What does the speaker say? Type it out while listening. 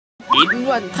淫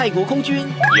乱泰国空军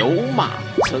有马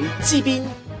成骑兵。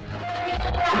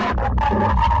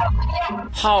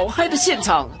好嗨的现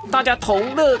场，大家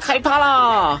同乐开趴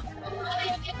啦！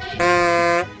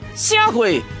下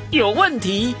回有问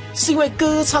题是因为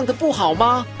歌唱得不好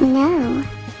吗 ？No，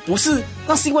 不是，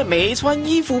那是因为没穿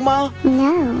衣服吗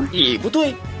 ？No， 也不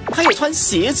对，他有穿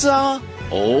鞋子啊。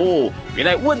哦，原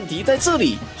来问题在这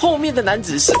里。后面的男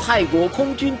子是泰国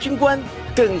空军军官，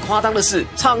更夸张的是，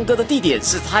唱歌的地点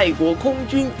是泰国空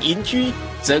军营区，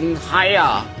真嗨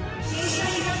啊！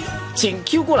请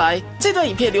Q 过来。这段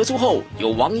影片流出后，有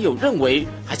网友认为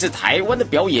还是台湾的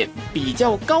表演比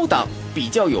较高档，比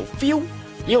较有 feel。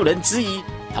也有人质疑，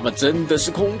他们真的是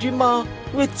空军吗？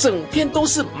因为整片都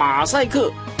是马赛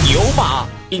克，有马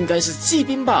应该是骑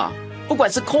兵吧？不管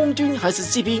是空军还是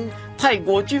骑兵，泰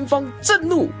国军方震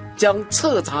怒，将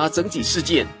彻查整体事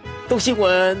件。动新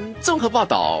闻综合报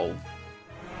道。